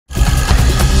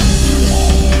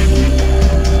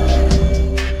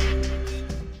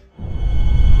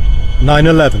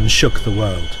9/11 shook the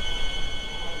world.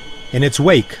 In its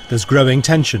wake, there's growing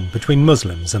tension between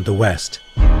Muslims and the West.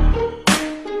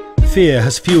 Fear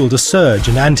has fueled a surge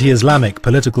in anti-Islamic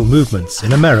political movements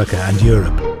in America and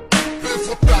Europe.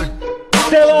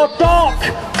 There are dark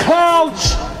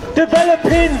clouds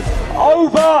developing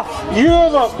over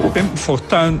Europe. Pim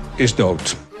Fortuyn is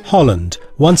dood. Holland,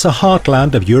 once a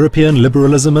heartland of European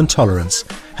liberalism and tolerance,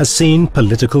 has seen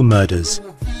political murders.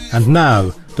 And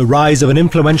now, the rise of an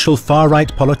influential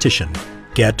far-right politician,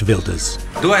 Geert Wilders.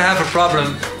 Do I have a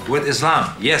problem with Islam?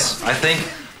 Yes, I think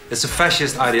it's a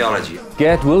fascist ideology.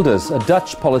 Geert Wilders, a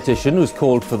Dutch politician who's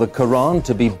called for the Quran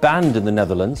to be banned in the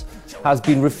Netherlands, has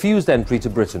been refused entry to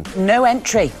Britain. No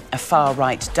entry. A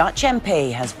far-right Dutch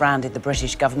MP has branded the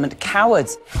British government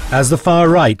cowards. As the far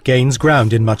right gains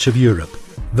ground in much of Europe,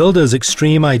 Wilders'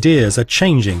 extreme ideas are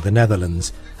changing the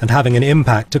Netherlands and having an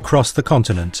impact across the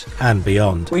continent and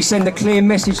beyond. We send a clear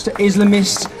message to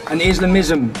Islamists and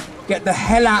Islamism. Get the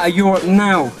hell out of Europe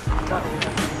now.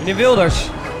 Meneer Wilders.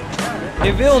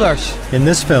 Meneer Wilders. In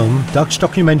this film, Dutch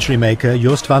documentary maker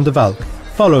Joost van der Valk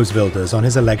follows Wilders on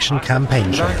his election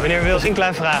campaign trail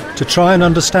to try and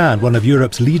understand one of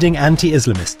Europe's leading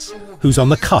anti-Islamists who's on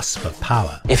the cusp of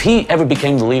power. If he ever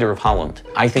became the leader of Holland,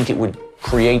 I think it would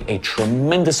create a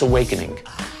tremendous awakening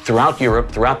throughout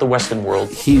Europe, throughout the Western world.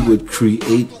 He would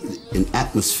create an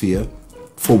atmosphere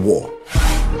for war.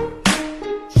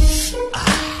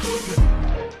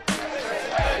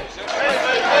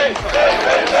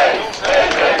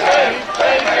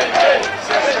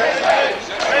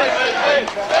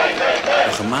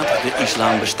 De gematigde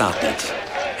islam bestaat niet.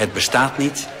 Het bestaat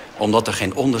niet omdat er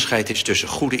geen onderscheid is tussen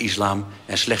goede islam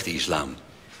en slechte islam.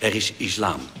 Er is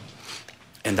islam.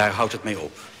 En daar houdt het mee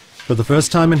op. For the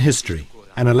first time in history,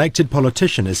 an elected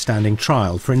politician is standing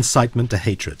trial for incitement to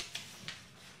hatred.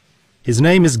 His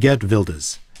name is Geert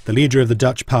Wilders, the leader of the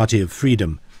Dutch Party of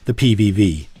Freedom, the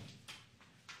PVV.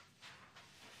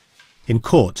 In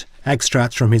court,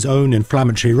 extracts from his own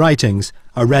inflammatory writings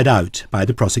are read out by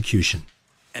the prosecution.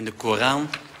 En de Koran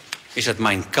is het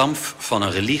Mein Kampf van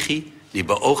een religie die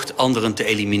beoogt anderen te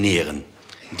elimineren.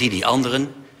 Die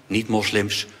anderen,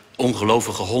 niet-moslims,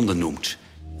 ongelovige honden noemt.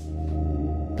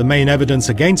 The main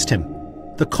evidence against him,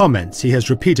 the comments he has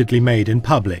repeatedly made in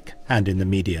public and in the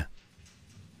media.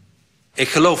 Ik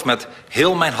geloof met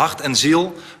heel mijn hart en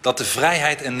ziel dat de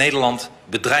vrijheid in Nederland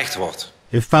bedreigd wordt.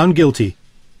 If found guilty,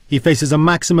 he faces a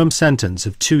maximum sentence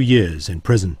of 2 years in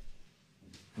prison.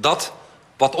 Dat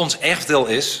wat ons erfdeel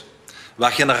is,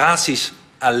 waar generaties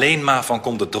alleen maar van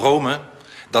konden dromen,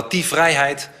 dat die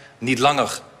vrijheid niet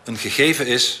langer een gegeven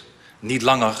is, niet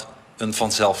langer een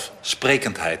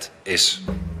vanzelfsprekendheid is.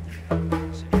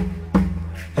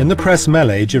 In the press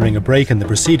melee during a break in the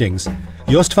proceedings,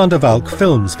 Joost van der Valk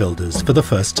films Wilders for the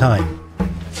first time.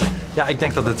 Ja, ik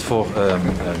denk dat het voor,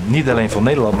 niet alleen voor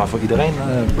Nederland, maar voor iedereen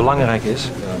belangrijk is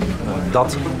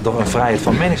dat er een vrijheid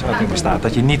van meningsuiting bestaat.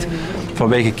 Dat je niet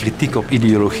vanwege kritiek op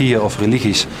ideologieën of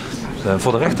religies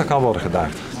voor de rechter kan worden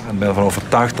gedaagd. Ik ben ervan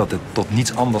overtuigd dat dit tot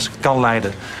niets anders kan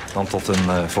leiden dan tot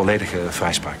een volledige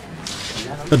vrijspraak.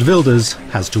 But Wilders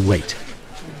has to wait.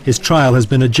 His trial has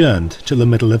been adjourned till the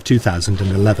middle of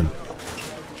 2011.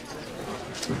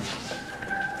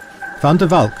 Van der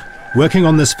Valk, working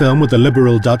on this film with the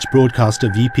liberal Dutch broadcaster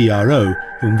VPRO,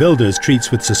 whom Wilders treats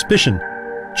with suspicion,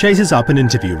 chases up an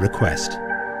interview request.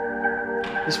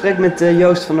 Je spreekt met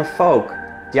Joost van der Valk.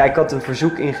 Ja, ik had een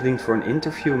verzoek ingediend voor een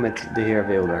interview met de heer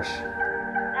Wilders. Ik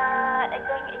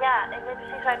weet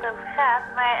precies waar het over gaat,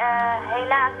 maar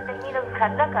helaas, ik denk niet dat het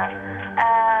gaat lukken.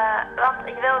 Want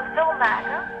ik wil een film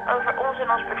maken over ons en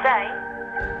onze partij.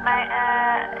 Maar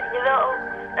je wil ook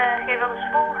Geert Wilders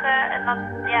volgen en dat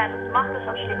mag dus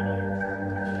absoluut niet.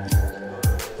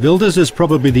 Wilders is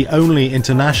probably the only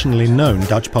internationally known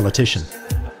Dutch politician.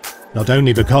 Not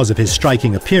only because of his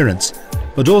striking appearance,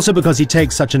 but also because he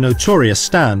takes such a notorious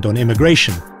stand on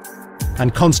immigration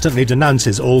and constantly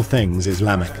denounces all things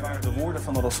Islamic.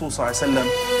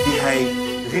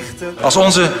 Als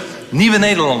onze nieuwe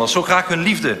Nederlanders zo graag hun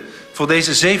liefde voor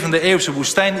deze 7e eeuwse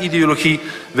woestijnideologie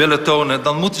willen tonen,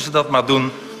 dan moeten ze dat maar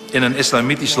doen in een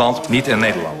islamitisch land, niet in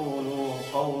Nederland.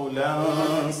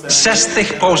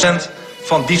 60%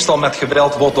 van diefstal met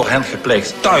geweld wordt door hen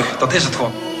gepleegd. Tuig, dat is het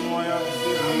gewoon.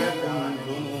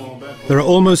 There are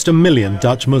almost 1 million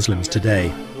Dutch Muslims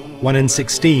today, 1 in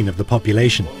 16 of the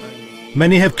population.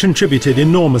 Many have contributed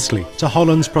enormously to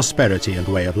Holland's prosperity and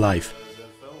way of life.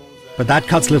 But that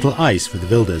cuts little ice for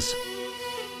the Wilders.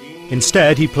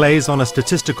 Instead, he plays on a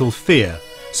statistical fear,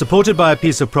 supported by a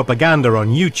piece of propaganda on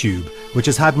YouTube, which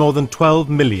has had more than 12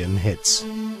 million hits.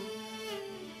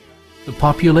 The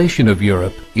population of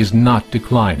Europe is not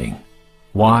declining.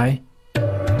 Why?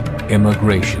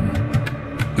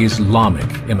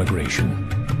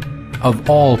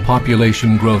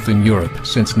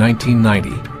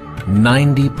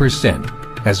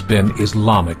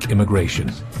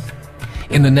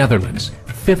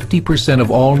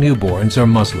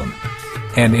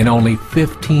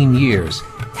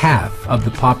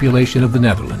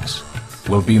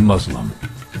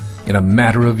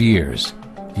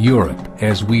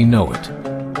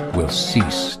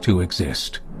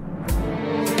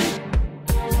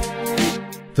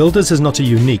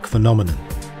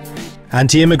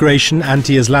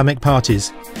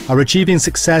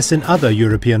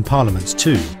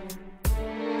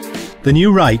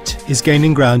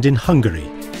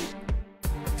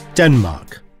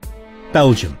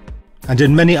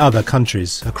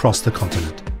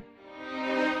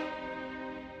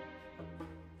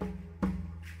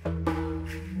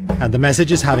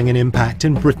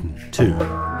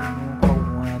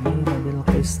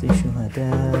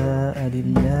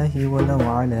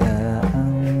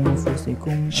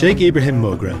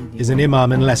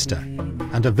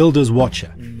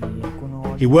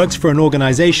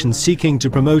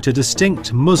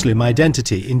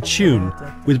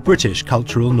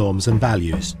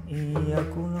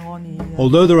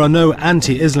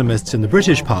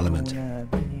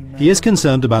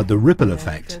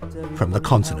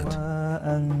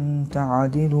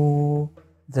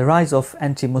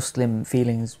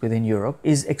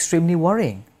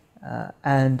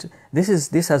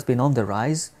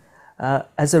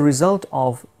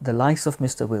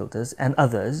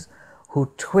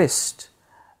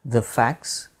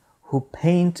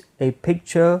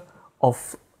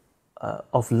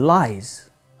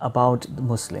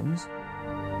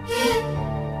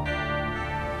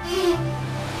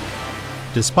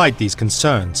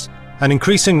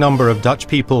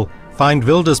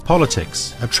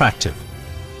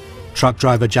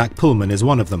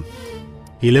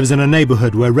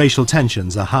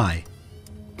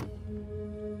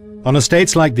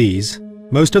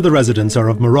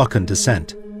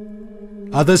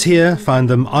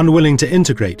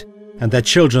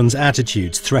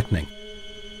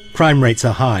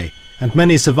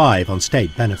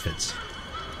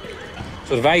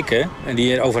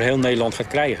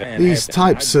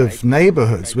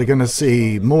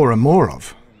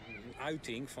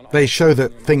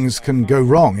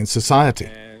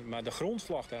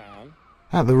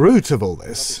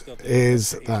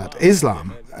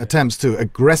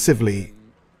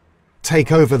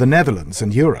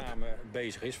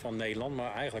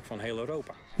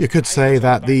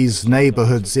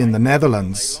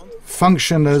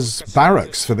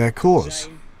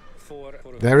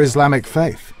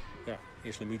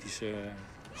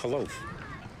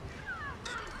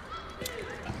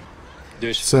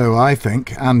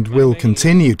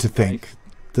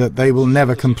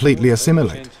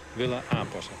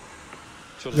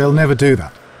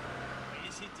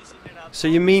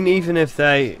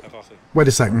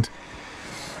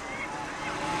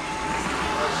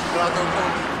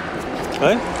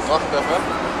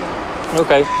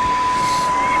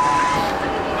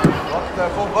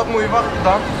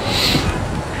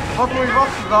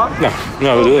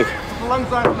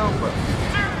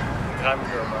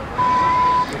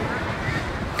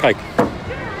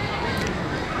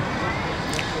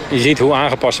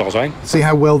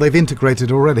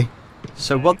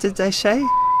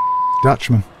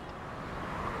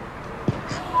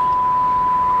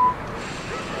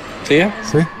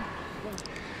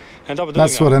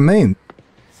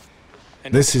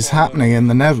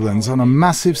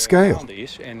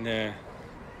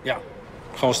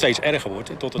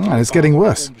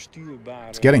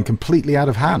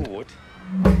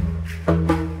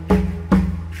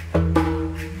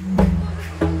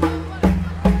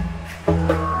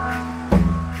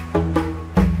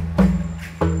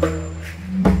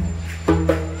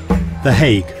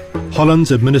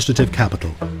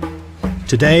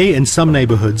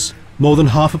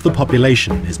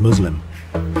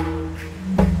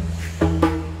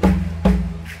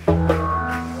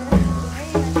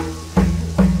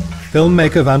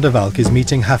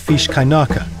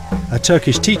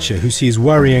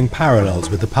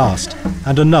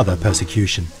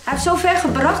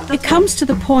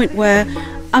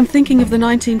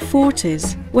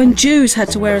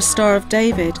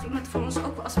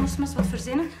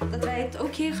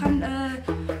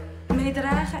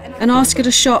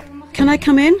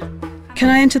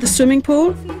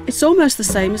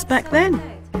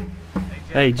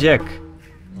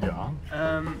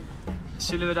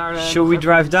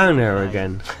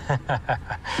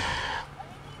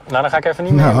 Nou, dan ga ik even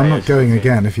niet No, meer I'm mee. not going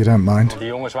again if you don't mind. Die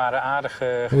jongens waren aardig...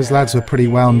 Those lads were pretty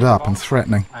wound up and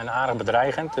threatening. En aardig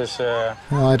bedreigend, dus...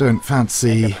 Well, I don't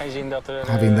fancy geen zin dat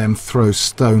er, having them throw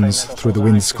stones through the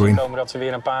windscreen. dat ze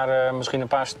weer misschien een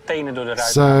paar stenen door de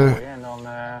ruit So, gooien en dan...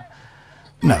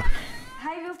 No.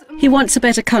 He wants a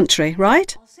better country,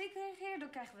 right?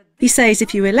 He says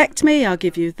if you elect me, I'll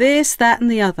give you this, that and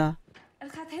the other.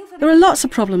 There are lots of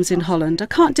problems in Holland, I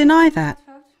can't deny that.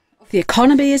 The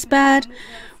economy is bad,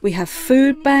 we have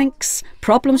food banks,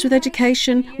 problems with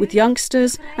education, with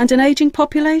youngsters and an ageing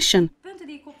population.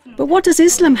 But what does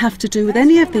Islam have to do with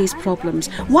any of these problems?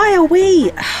 Why are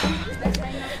we...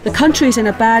 The country is in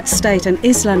a bad state and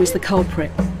Islam is the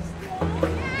culprit.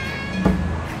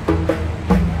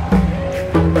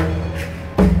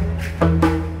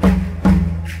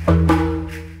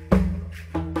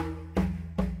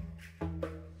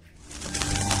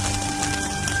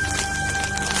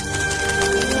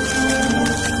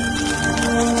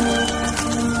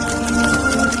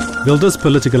 Wilders'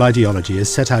 political ideology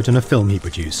is set out in a film he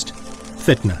produced,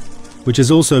 Fitna, which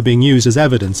is also being used as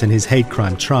evidence in his hate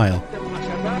crime trial.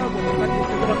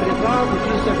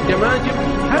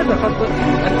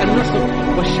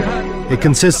 It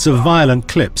consists of violent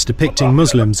clips depicting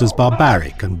Muslims as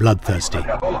barbaric and bloodthirsty.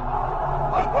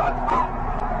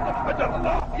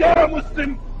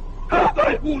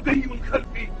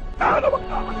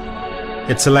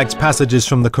 It selects passages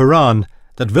from the Quran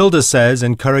that Wilders says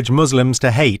encourage Muslims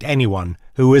to hate anyone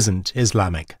who isn't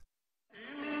Islamic.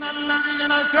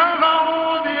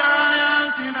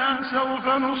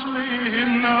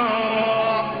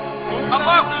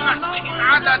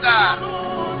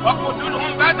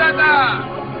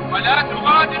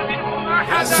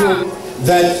 So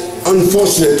that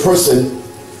unfortunate person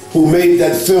who made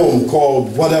that film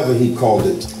called whatever he called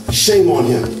it, shame on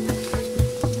him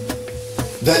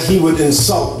that he would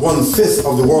insult 1/5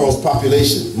 of the world's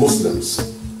population, Muslims.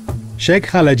 Sheikh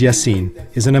Khaled Yassin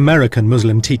is an American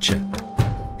Muslim teacher.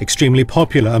 Extremely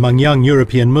popular among young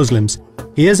European Muslims,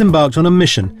 he has embarked on a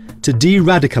mission to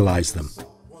de-radicalize them.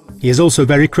 He is also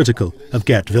very critical of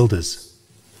Geert Wilders.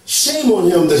 Shame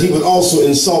on him that he would also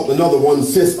insult another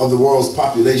 1/5 of the world's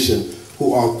population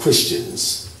who are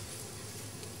Christians.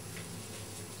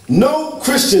 No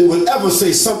Christian would ever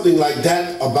say something like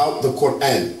that about the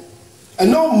Quran.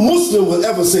 And no Muslim would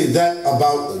ever say that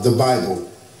about the Bible.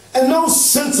 And no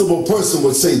sensible person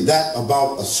would say that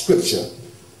about a scripture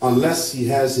unless he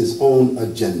has his own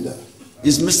agenda.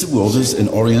 Is Mr. Wilders an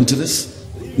Orientalist?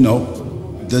 No.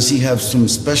 Does he have some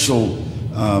special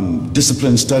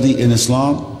discipline study in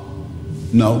Islam?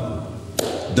 No.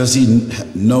 Does he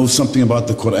know something about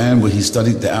the Quran where he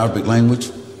studied the Arabic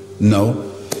language? No.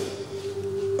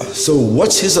 So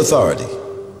what's his authority?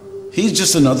 He's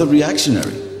just another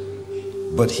reactionary.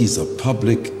 But he's a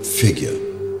public figure.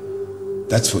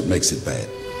 That's what makes it bad.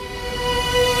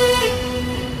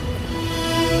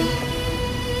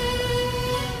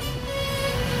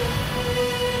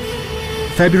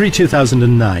 February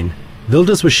 2009,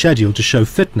 Wilders was scheduled to show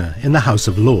Fitna in the House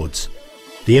of Lords.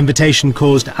 The invitation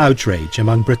caused outrage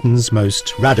among Britain's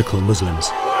most radical Muslims.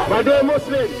 My dear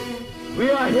Muslims, we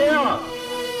are here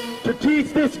to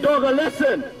teach this dog a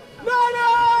lesson.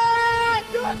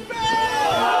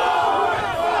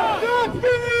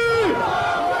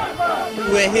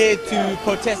 We're here to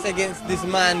protest against this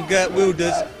man, Geert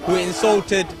Wilders, who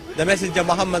insulted the Messenger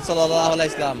Muhammad sallallahu alaihi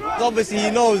wasallam. Obviously he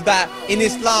knows that in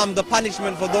Islam the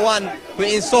punishment for the one who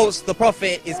insults the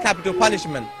Prophet is capital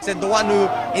punishment. He said the one who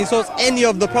insults any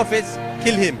of the Prophets,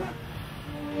 kill him.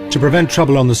 To prevent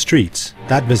trouble on the streets,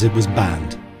 that visit was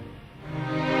banned.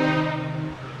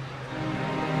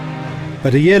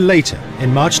 But a year later,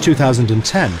 in March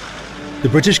 2010, the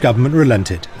British government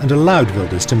relented and allowed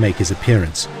Wilders to make his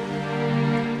appearance.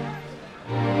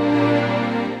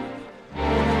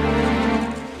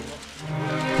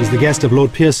 He's the guest of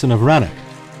Lord Pearson of Rannoch,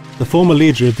 the former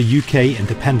leader of the UK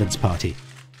Independence Party,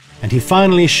 and he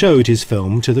finally showed his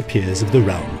film to the peers of the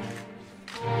realm.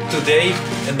 Today,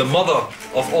 in the mother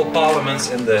of all parliaments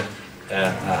in the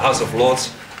House of Lords,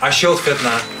 I showed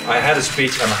Fitna, I had a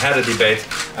speech and I had a debate,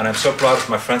 and I'm so proud of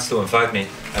my friends to invite me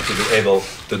and to be able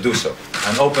to do so.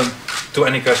 I'm open to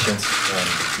any questions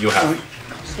you have.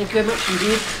 Thank you very much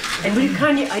indeed. And will you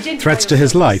kindly identify... Threats to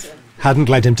his life hadn't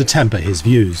led him to temper his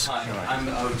views. I'm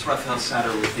Raphael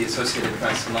Satter with the Associated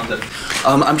Press in London.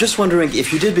 I'm just wondering,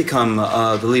 if you did become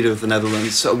the leader of the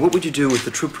Netherlands, what would you do with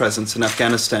the troop presence in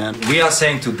Afghanistan? We are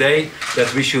saying today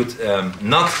that we should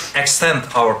not extend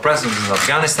our presence in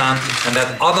Afghanistan and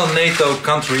that other NATO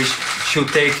countries should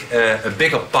take a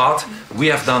bigger part. We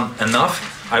have done enough.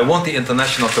 I want the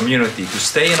international community to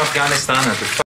stay in Afghanistan and to